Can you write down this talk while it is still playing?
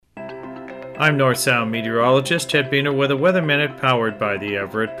I'm North Sound meteorologist Ted Biener with a Weather Minute powered by the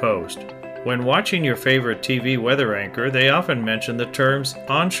Everett Post. When watching your favorite TV weather anchor, they often mention the terms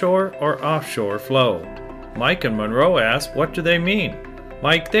onshore or offshore flow. Mike in Monroe asked, what do they mean?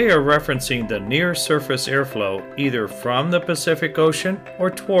 Mike, they are referencing the near-surface airflow either from the Pacific Ocean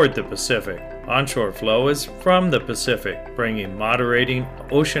or toward the Pacific. Onshore flow is from the Pacific, bringing moderating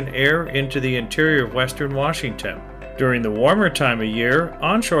ocean air into the interior of western Washington. During the warmer time of year,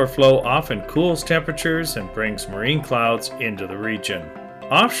 onshore flow often cools temperatures and brings marine clouds into the region.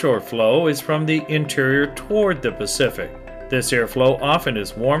 Offshore flow is from the interior toward the Pacific. This airflow often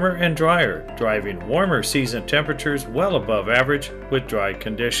is warmer and drier, driving warmer season temperatures well above average with dry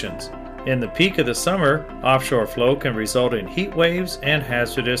conditions. In the peak of the summer, offshore flow can result in heat waves and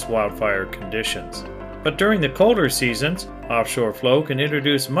hazardous wildfire conditions. But during the colder seasons, offshore flow can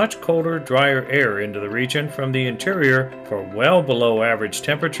introduce much colder, drier air into the region from the interior for well below average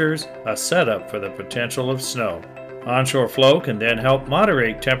temperatures, a setup for the potential of snow. Onshore flow can then help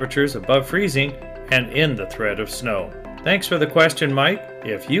moderate temperatures above freezing and end the threat of snow. Thanks for the question, Mike.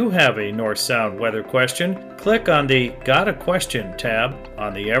 If you have a North Sound weather question, click on the Got a Question tab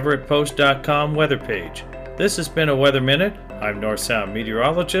on the EverettPost.com weather page. This has been a Weather Minute. I'm North Sound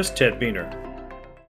meteorologist Ted Biener.